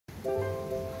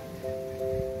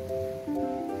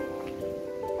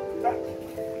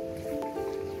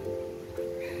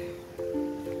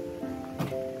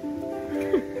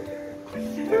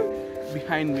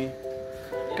behind me.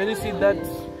 Can you see that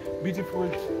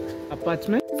beautiful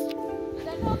apartment?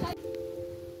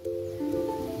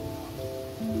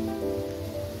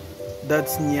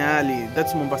 That's Nyali.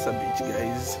 That's Mombasa Beach,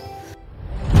 guys.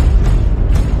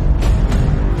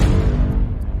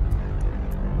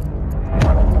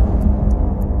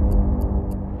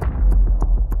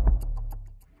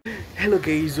 Hello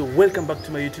guys, welcome back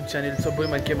to my YouTube channel. It's your boy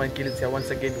Man Kilits here once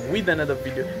again with another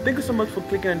video. Thank you so much for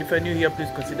clicking, and if you're new here, please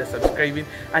consider subscribing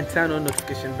and turn on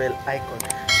notification bell icon.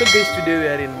 So guys, today we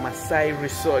are in Maasai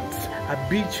Resort, a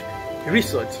beach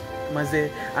resort,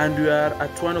 Maasai, and we are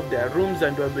at one of their rooms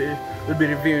and we'll be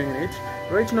reviewing it.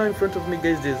 Right now in front of me,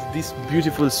 guys, there's this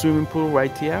beautiful swimming pool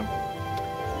right here,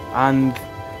 and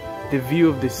the view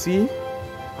of the sea,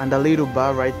 and a little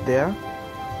bar right there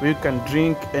where you can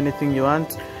drink anything you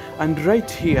want. And right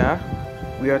here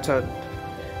we are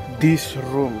at this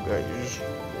room, guys.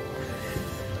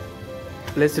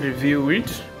 Let's review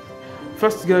it.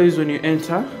 First, guys, when you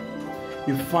enter,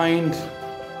 you find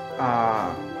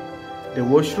the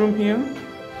washroom here.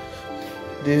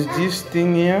 There's this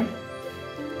thing here,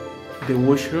 the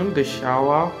washroom, the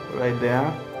shower right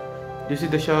there. You see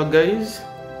the shower, guys,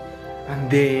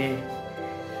 and the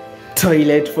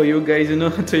toilet for you guys. You know,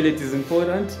 toilet is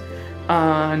important.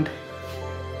 And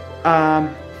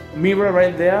mirror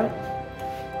right there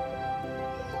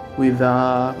with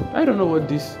I don't know what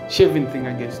this shaving thing,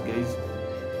 I guess, guys.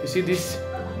 You see this,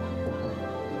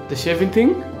 the shaving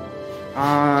thing,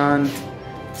 and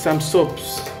some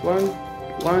soaps,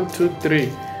 one, two,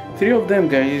 three of them,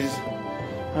 guys,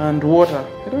 and water.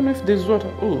 I don't know if there's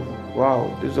water. Oh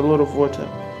wow, there's a lot of water.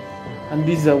 And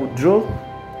these I would draw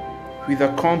with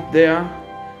a comp there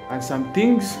and some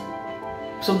things.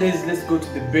 So guys, let's go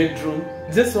to the bedroom.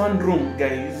 Just one room,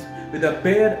 guys, with a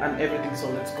bed and everything. So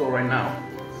let's go right now.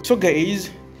 So guys,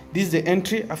 this is the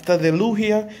entry. After the loo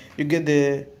here, you get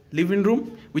the living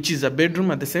room, which is a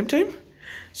bedroom at the same time.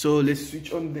 So let's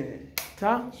switch on the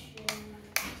tap.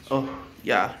 Oh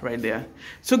yeah, right there.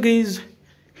 So guys,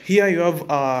 here you have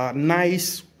a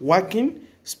nice working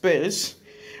space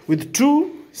with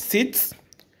two seats.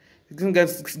 You can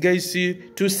guys see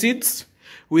two seats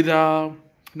with a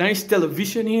nice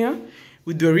television here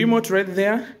with the remote right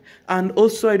there. And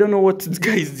also, I don't know what,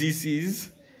 guys, this is.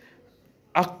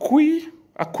 Aquil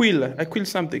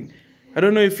something. I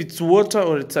don't know if it's water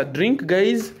or it's a drink,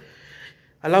 guys.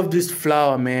 I love this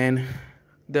flower, man.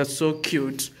 They're so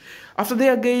cute. After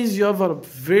there, guys, you have a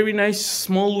very nice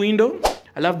small window.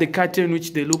 I love the curtain,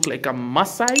 which they look like a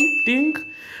Maasai thing.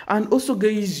 And also,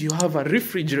 guys, you have a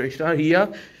refrigerator here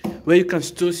where you can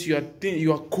store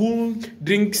your cool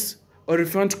drinks. Or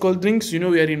if you want cold drinks, you know,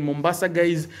 we are in Mombasa,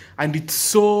 guys, and it's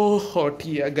so hot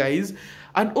here, guys.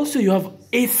 And also you have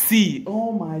AC.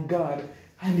 Oh my god.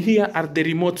 And here are the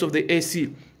remotes of the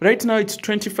AC. Right now it's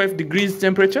 25 degrees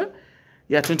temperature.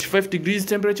 Yeah, 25 degrees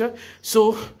temperature.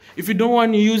 So if you don't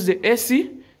want to use the AC,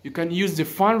 you can use the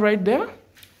fan right there.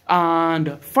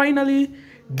 And finally,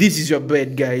 this is your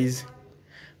bed, guys.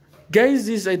 Guys,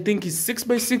 this I think is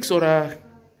 6x6 or a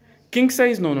king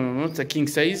size. No, it's a king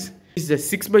size. It's a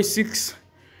 6x6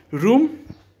 room.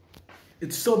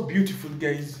 It's so beautiful,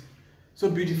 guys. So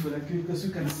beautiful, because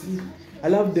you can see. I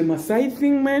love the Maasai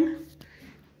thing, man.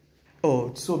 Oh,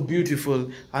 it's so beautiful.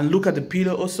 And look at the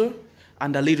pillow also,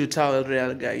 and a little towel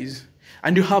there, guys.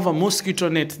 And you have a mosquito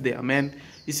net there, man.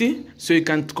 You see, so you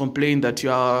can't complain that you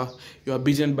are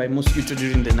bitten by mosquito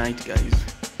during the night, guys.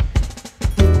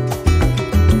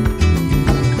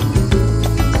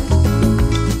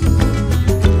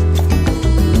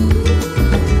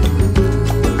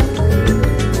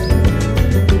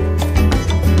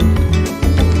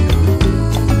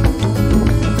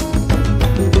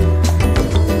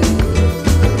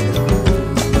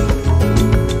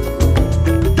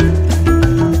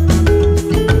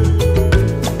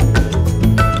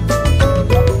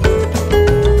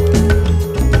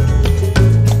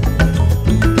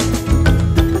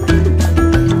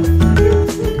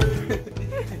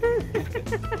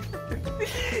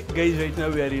 Guys, right now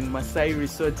we are in Maasai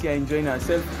Resort here, enjoying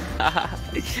ourselves.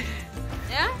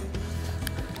 Yeah?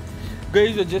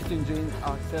 Guys, we're just enjoying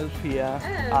ourselves here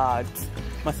at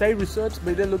Maasai Resort.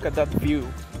 But then look at that view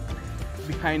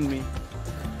behind me.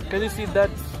 Can you see that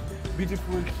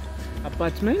beautiful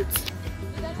apartment?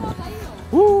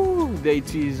 Woo, there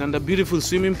it is, and a beautiful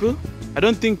swimming pool. I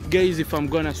don't think, guys, if I'm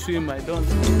gonna swim, I don't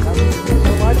love it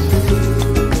so much.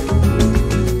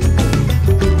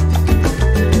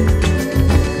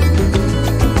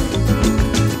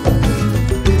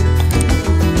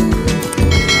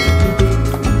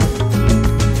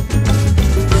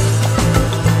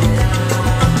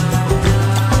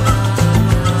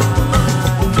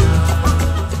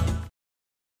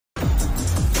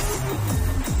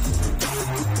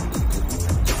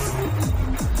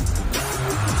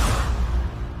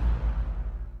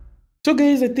 So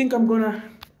guys, I think I'm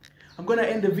gonna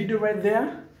end the video right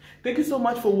there. Thank you so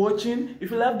much for watching.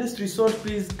 If you love this resort,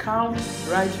 please come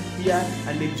right here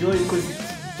and enjoy, because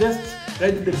it's just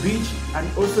right at the beach, and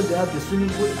also they have the swimming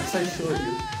pool as I showed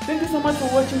you. Thank you so much for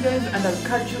watching guys, and I'll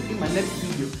catch you in my next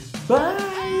video.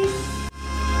 Bye.